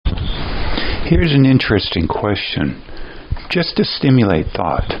Here's an interesting question, just to stimulate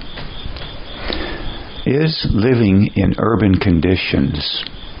thought. Is living in urban conditions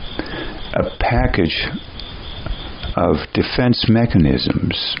a package of defense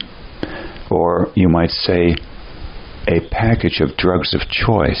mechanisms, or you might say a package of drugs of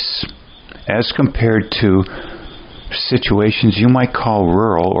choice, as compared to situations you might call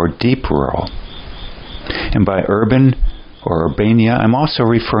rural or deep rural? And by urban or urbania, I'm also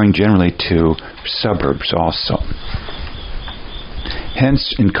referring generally to suburbs also.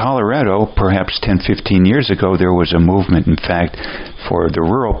 Hence, in Colorado, perhaps 10-15 years ago, there was a movement, in fact, for the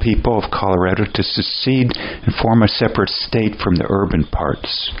rural people of Colorado to secede and form a separate state from the urban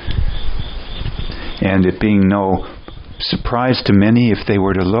parts. And it being no surprise to many if they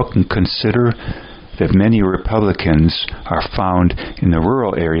were to look and consider that many Republicans are found in the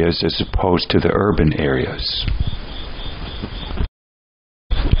rural areas as opposed to the urban areas.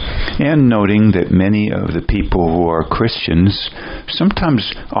 And noting that many of the people who are Christians,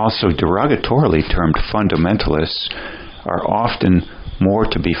 sometimes also derogatorily termed fundamentalists, are often more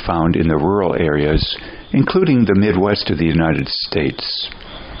to be found in the rural areas, including the Midwest of the United States,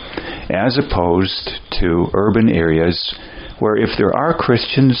 as opposed to urban areas where if there are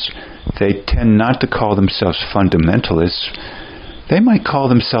Christians, they tend not to call themselves fundamentalists. They might call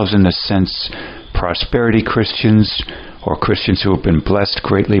themselves, in a sense, prosperity Christians, or Christians who have been blessed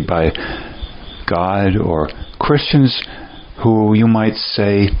greatly by God, or Christians who you might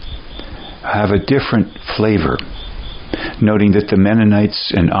say have a different flavor, noting that the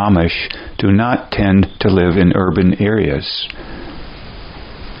Mennonites and Amish do not tend to live in urban areas,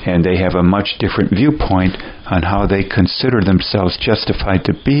 and they have a much different viewpoint on how they consider themselves justified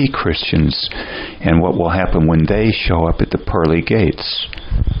to be Christians and what will happen when they show up at the pearly gates,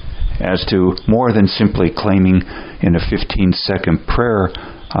 as to more than simply claiming in a 15-second prayer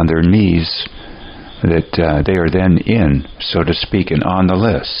on their knees that they are then in, so to speak, and on the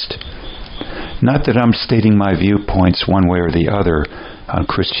list. Not that I'm stating my viewpoints one way or the other on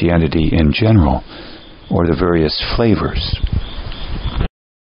Christianity in general, or the various flavors.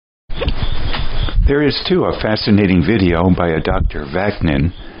 There is, too, a fascinating video by a Dr.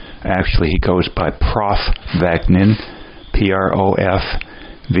 Vaknin. Actually, he goes by Prof. Vaknin, P-R-O-F-V-A-K-N-I-N,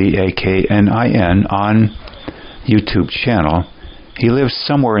 on YouTube channel. He lives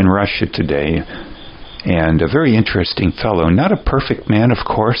somewhere in Russia today, and a very interesting fellow. Not a perfect man, of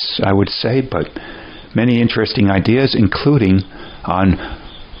course, I would say, but many interesting ideas, including on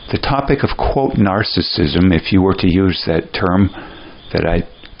the topic of, quote, narcissism, if you were to use that term that I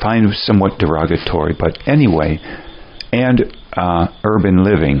find somewhat derogatory, but anyway, and urban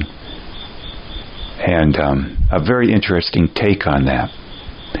living, and a very interesting take on that,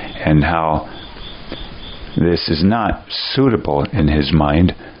 and how this is not suitable in his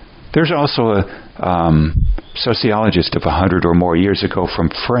mind. There's also a sociologist of 100 or more years ago from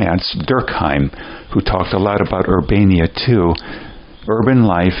France, Durkheim, who talked a lot about urbania too, urban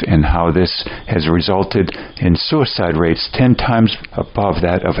life, and how this has resulted in suicide rates 10 times above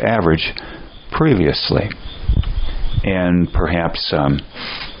that of average previously. And perhaps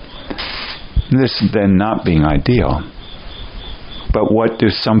this then not being ideal. But what do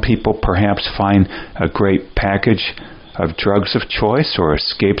some people perhaps find a great package of drugs of choice or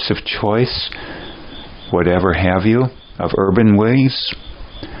escapes of choice, whatever have you, of urban ways?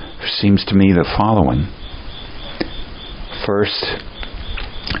 Seems to me the following. First,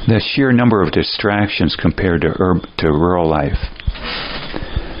 the sheer number of distractions compared to rural life.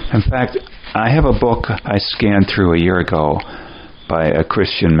 In fact, I have a book I scanned through a year ago by a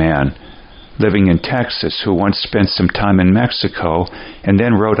Christian man living in Texas who once spent some time in Mexico and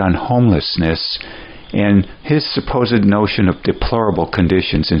then wrote on homelessness and his supposed notion of deplorable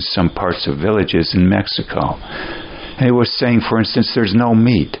conditions in some parts of villages in Mexico. And he was saying, for instance, there's no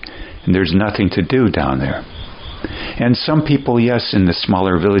meat and there's nothing to do down there. And some people, yes, in the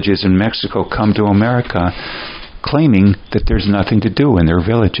smaller villages in Mexico come to America claiming that there's nothing to do in their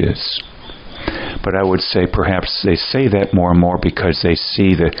villages. But I would say perhaps they say that more and more because they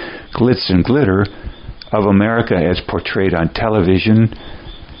see the glitz and glitter of America as portrayed on television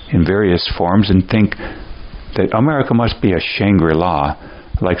in various forms and think that America must be a Shangri-La,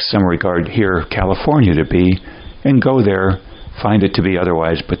 like some regard here California to be, and go there, find it to be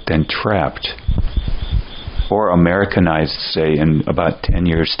otherwise, but then trapped. Or Americanized, say, in about 10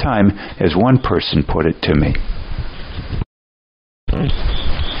 years' time, as one person put it to me.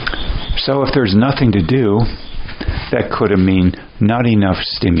 So if there's nothing to do, that could mean not enough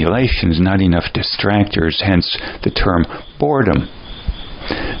stimulations, not enough distractors, hence the term boredom.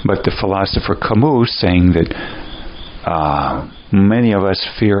 But the philosopher Camus saying that many of us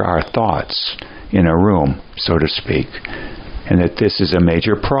fear our thoughts in a room, so to speak, and that this is a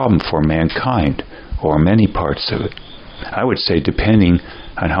major problem for mankind, or many parts of it. I would say depending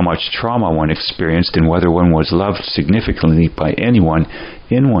on how much trauma one experienced and whether one was loved significantly by anyone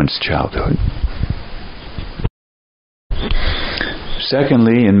in one's childhood.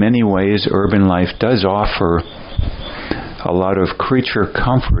 Secondly, in many ways, urban life does offer a lot of creature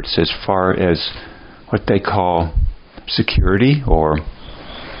comforts as far as what they call security or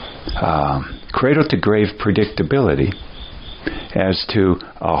cradle-to-grave predictability as to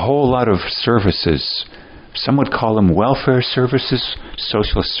a whole lot of services. Some would call them welfare services,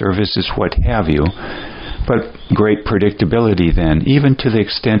 social services, what have you, but great predictability then, even to the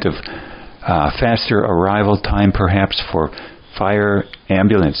extent of faster arrival time perhaps for fire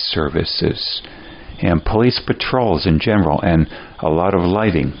ambulance services and police patrols in general, and a lot of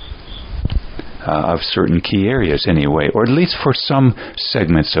lighting of certain key areas anyway, or at least for some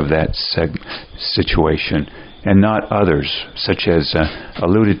segments of that situation, and not others, such as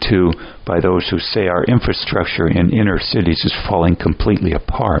alluded to by those who say our infrastructure in inner cities is falling completely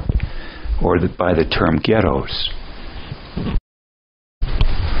apart, or by the term ghettos.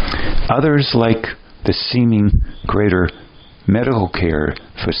 Others, like the seeming greater medical care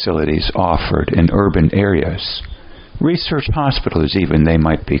facilities offered in urban areas, research hospitals even they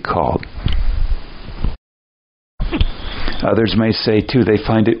might be called. Others may say, too, they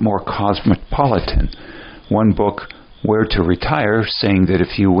find it more cosmopolitan. One book, Where to Retire, saying that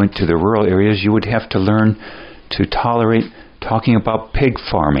if you went to the rural areas, you would have to learn to tolerate talking about pig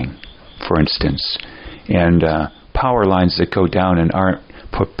farming, for instance, and power lines that go down and aren't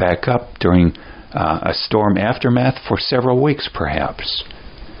put back up during a storm aftermath for several weeks, perhaps.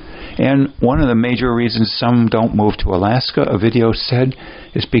 And one of the major reasons some don't move to Alaska, a video said,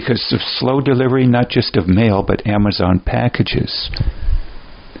 is because of slow delivery, not just of mail, but Amazon packages,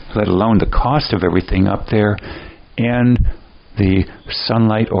 let alone the cost of everything up there and the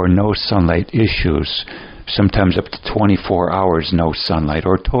sunlight or no sunlight issues, sometimes up to 24 hours no sunlight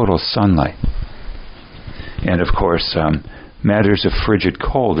or total sunlight. And of course, matters of frigid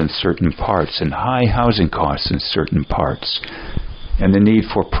cold in certain parts and high housing costs in certain parts, and the need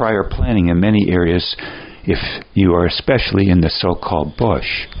for prior planning in many areas if you are especially in the so-called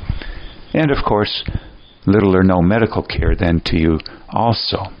bush. And of course, little or no medical care then to you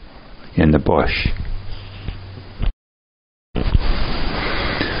also in the bush.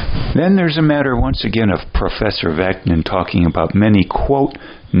 Then there's a matter once again of Professor Vaknin talking about many, quote,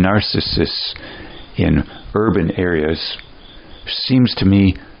 narcissists in urban areas. Seems to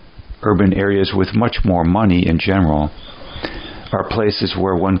me urban areas with much more money in general are places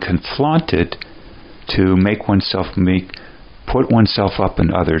where one can flaunt it to make oneself put oneself up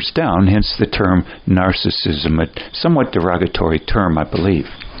and others down, hence the term narcissism, a somewhat derogatory term, I believe.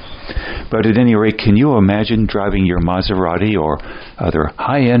 But at any rate, can you imagine driving your Maserati or other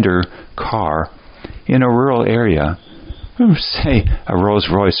high-ender car in a rural area, say a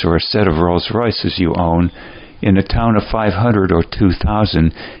Rolls-Royce or a set of Rolls-Royces you own, in a town of 500 or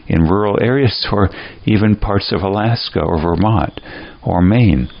 2,000 in rural areas, or even parts of Alaska or Vermont or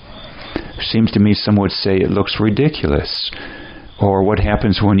Maine? Seems to me some would say it looks ridiculous. Or what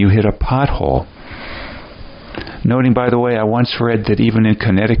happens when you hit a pothole? Noting, by the way, I once read that even in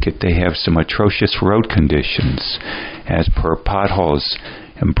Connecticut they have some atrocious road conditions as per potholes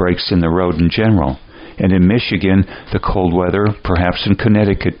and breaks in the road in general. And in Michigan, the cold weather, perhaps in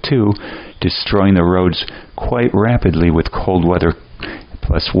Connecticut too, destroying the roads quite rapidly with cold weather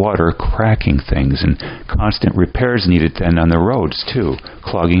plus water cracking things, and constant repairs needed then on the roads too,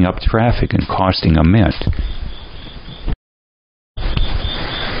 clogging up traffic and costing a mint.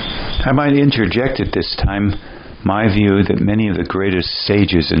 I might interject at this time my view that many of the greatest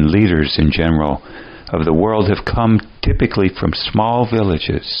sages and leaders in general of the world have come typically from small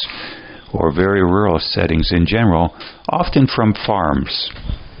villages or very rural settings in general, often from farms.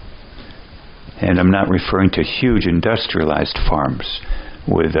 And I'm not referring to huge industrialized farms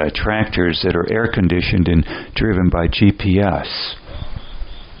with tractors that are air-conditioned and driven by GPS.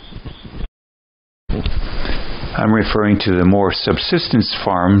 I'm referring to the more subsistence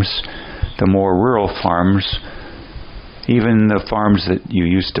farms, the more rural farms, even the farms that you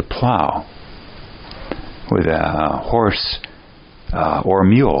used to plow with a horse or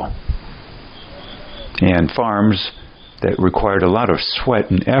mule, and farms that required a lot of sweat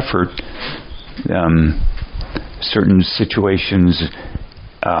and effort. Certain situations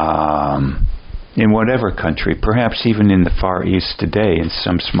in whatever country, perhaps even in the Far East today, in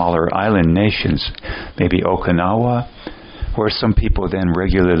some smaller island nations, maybe Okinawa, where some people then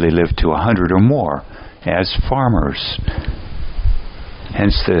regularly live to 100 or more as farmers.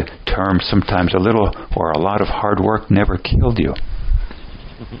 Hence the term, sometimes a little or a lot of hard work never killed you.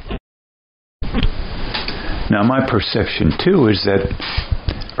 Now my perception too is that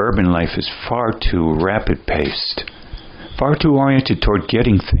urban life is far too rapid-paced, far too oriented toward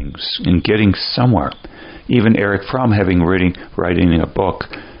getting things and getting somewhere. Even Erich Fromm writing a book,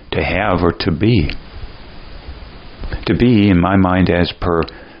 To Have or To Be. To be, in my mind, as per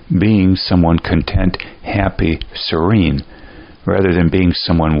being someone content, happy, serene, rather than being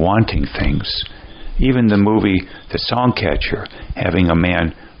someone wanting things. Even the movie The Songcatcher, having a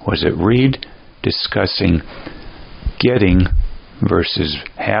man, was it Reed, discussing getting versus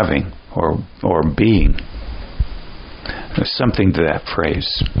having or being. There's something to that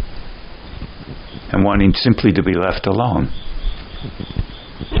phrase. And wanting simply to be left alone.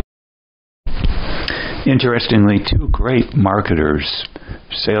 Interestingly, two great marketers,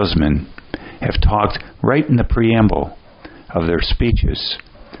 salesmen, have talked right in the preamble of their speeches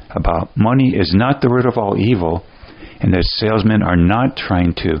about money is not the root of all evil, and that salesmen are not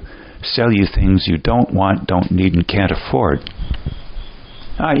trying to sell you things you don't want, don't need, and can't afford,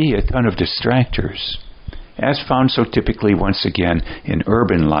 i.e. a ton of distractors, as found so typically once again in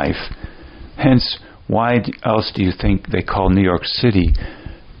urban life. Hence, why else do you think they call New York City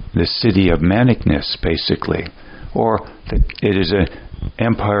the city of manicness, basically? Or that it is an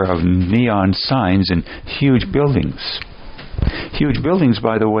empire of neon signs and huge buildings. Huge buildings,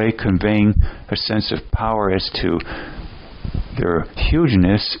 by the way, conveying a sense of power as to their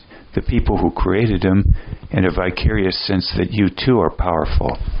hugeness, the people who created them, and a vicarious sense that you too are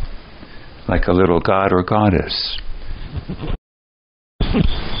powerful, like a little god or goddess.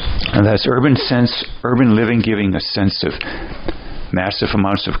 And that's urban living giving a sense of massive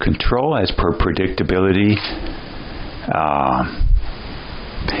amounts of control as per predictability,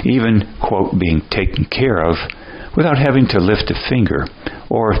 even, quote, being taken care of without having to lift a finger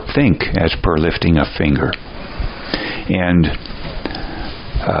or think as per lifting a finger. And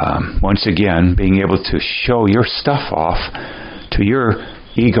once again, being able to show your stuff off to your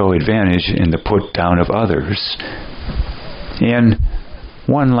ego advantage in the put down of others. And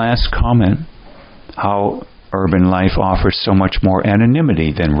one last comment, how urban life offers so much more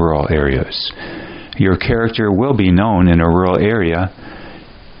anonymity than rural areas. Your character will be known in a rural area,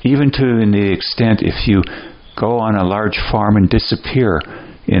 even to the extent if you go on a large farm and disappear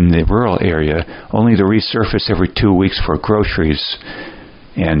in the rural area, only to resurface every 2 weeks for groceries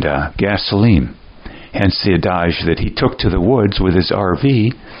and gasoline. Hence the adage that he took to the woods with his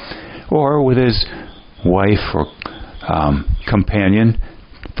RV or with his wife or companion,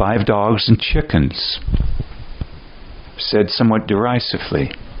 5 dogs and chickens. Said somewhat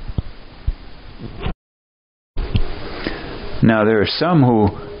derisively. Now there are some who,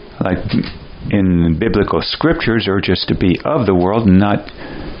 like in biblical scriptures, are just to be of the world, not,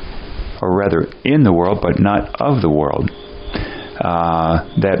 or rather in the world, but not of the world.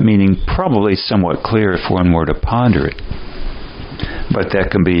 That meaning probably somewhat clear if one were to ponder it. But that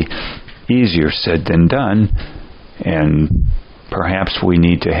can be easier said than done, and perhaps we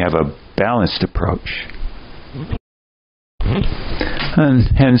need to have a balanced approach. And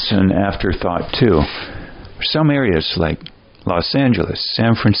hence an afterthought too. Some areas like Los Angeles,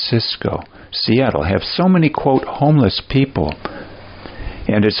 San Francisco, Seattle have so many, quote, homeless people.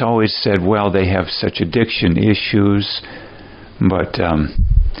 And it's always said, well, they have such addiction issues, but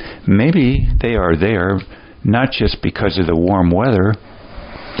maybe they are there not just because of the warm weather,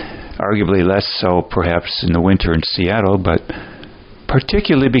 arguably less so perhaps in the winter in Seattle, but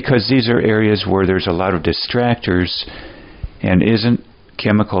particularly because these are areas where there's a lot of distractors. And isn't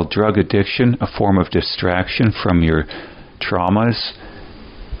chemical drug addiction a form of distraction from your traumas?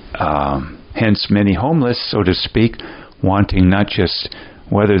 Hence many homeless, so to speak, wanting not just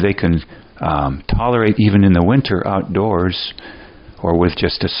whether they can tolerate even in the winter outdoors or with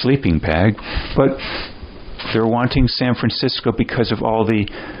just a sleeping bag, but they're wanting San Francisco because of all the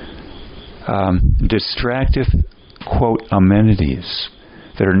distractive, quote, amenities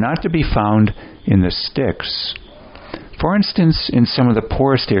that are not to be found in the sticks. For instance, in some of the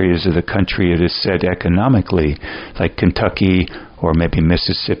poorest areas of the country, it is said economically, like Kentucky or maybe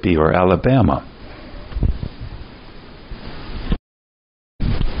Mississippi or Alabama.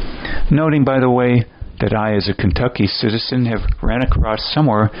 Noting, by the way, that I, as a Kentucky citizen, have ran across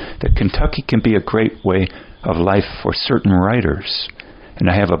somewhere that Kentucky can be a great way of life for certain writers. And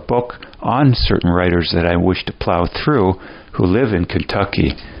I have a book on certain writers that I wish to plow through who live in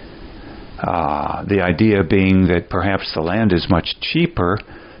Kentucky. The idea being that perhaps the land is much cheaper,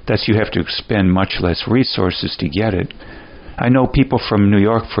 thus you have to expend much less resources to get it. I know people from New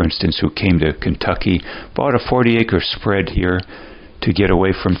York, for instance, who came to Kentucky, bought a 40-acre spread here to get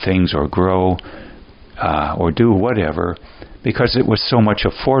away from things or grow or do whatever because it was so much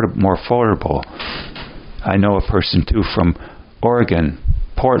more affordable. I know a person, too, from Oregon,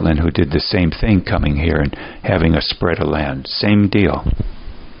 Portland, who did the same thing coming here and having a spread of land. Same deal.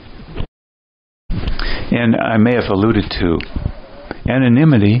 And I may have alluded to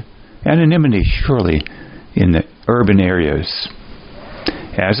anonymity surely in the urban areas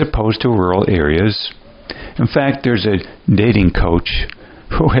as opposed to rural areas. In fact, there's a dating coach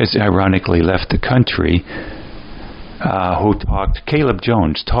who has ironically left the country Caleb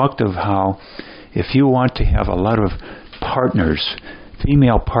Jones, talked of how if you want to have a lot of partners,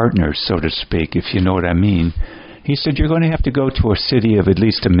 female partners, so to speak, if you know what I mean, he said you're going to have to go to a city of at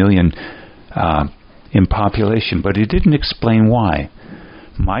least 1 million in population, but he didn't explain why.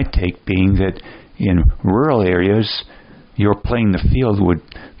 My take being that in rural areas, your playing the field would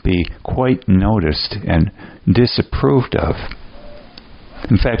be quite noticed and disapproved of.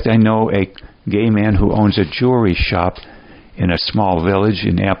 In fact, I know a gay man who owns a jewelry shop in a small village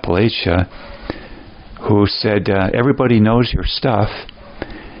in Appalachia who said, everybody knows your stuff,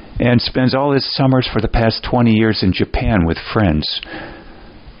 and spends all his summers for the past 20 years in Japan with friends.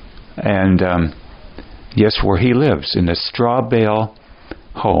 And guess where he lives? In a straw bale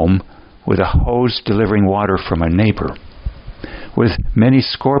home with a hose delivering water from a neighbor, with many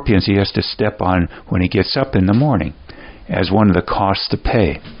scorpions he has to step on when he gets up in the morning as one of the costs to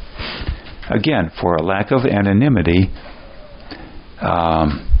pay. Again, for a lack of anonymity,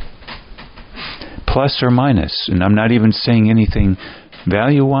 plus or minus, and I'm not even saying anything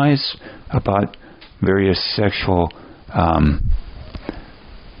value-wise about various sexual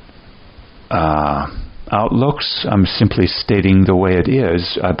outlooks. I'm simply stating the way it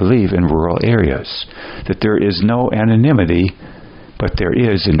is, I believe, in rural areas, that there is no anonymity, but there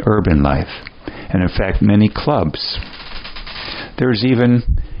is in urban life. And in fact, many clubs. There's even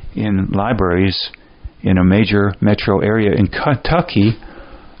in libraries in a major metro area in Kentucky,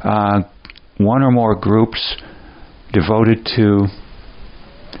 one or more groups devoted to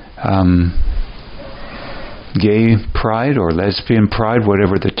gay pride or lesbian pride,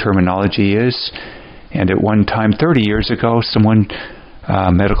 whatever the terminology is. And at one time, 30 years ago, someone,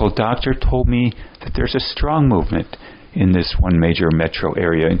 a medical doctor, told me that there's a strong movement in this one major metro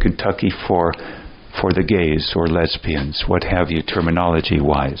area in Kentucky for the gays or lesbians, what have you,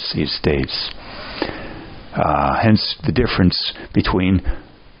 terminology-wise these days. Hence the difference between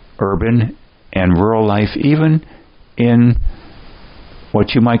urban and rural life, even in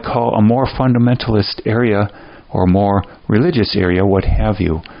what you might call a more fundamentalist area or more religious area, what have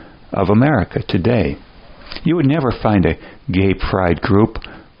you, of America today. You would never find a gay pride group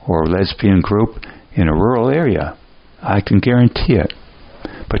or lesbian group in a rural area. I can guarantee it.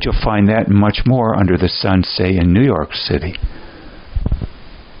 But you'll find that much more under the sun, say, in New York City.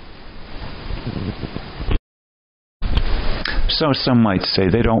 So some might say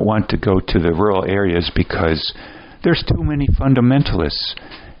they don't want to go to the rural areas because there's too many fundamentalists,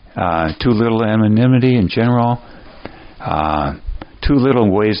 too little anonymity in general, too little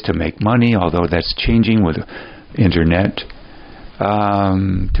ways to make money, although that's changing with internet,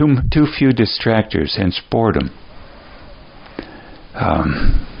 too few distractors, hence boredom.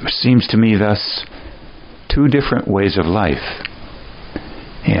 Seems to me thus two different ways of life,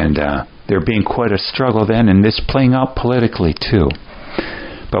 and there being quite a struggle then, and this playing out politically too.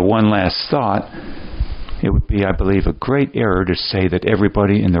 But one last thought, it would be, I believe, a great error to say that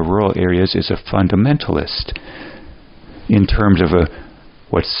everybody in the rural areas is a fundamentalist in terms of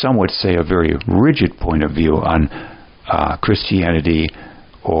what some would say a very rigid point of view on Christianity,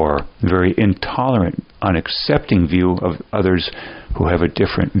 or very intolerant, unaccepting view of others who have a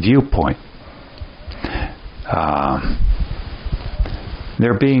different viewpoint.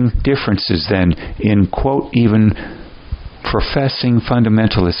 There being differences then in, quote, even professing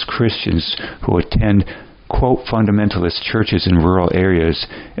fundamentalist Christians who attend, quote, fundamentalist churches in rural areas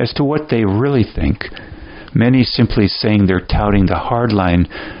as to what they really think. Many simply saying they're touting the hardline,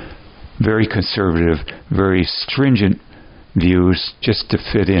 very conservative, very stringent views just to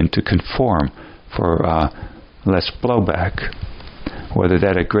fit in, to conform for less blowback. Whether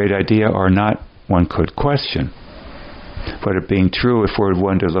that's a great idea or not, one could question. But it being true, if we're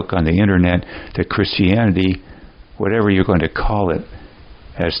one to look on the internet, that Christianity, whatever you're going to call it,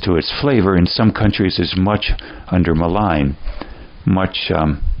 as to its flavor, in some countries is much under malign, much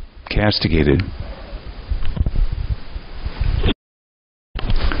castigated.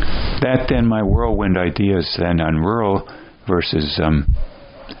 That then, my whirlwind ideas then on rural versus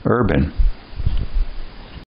urban.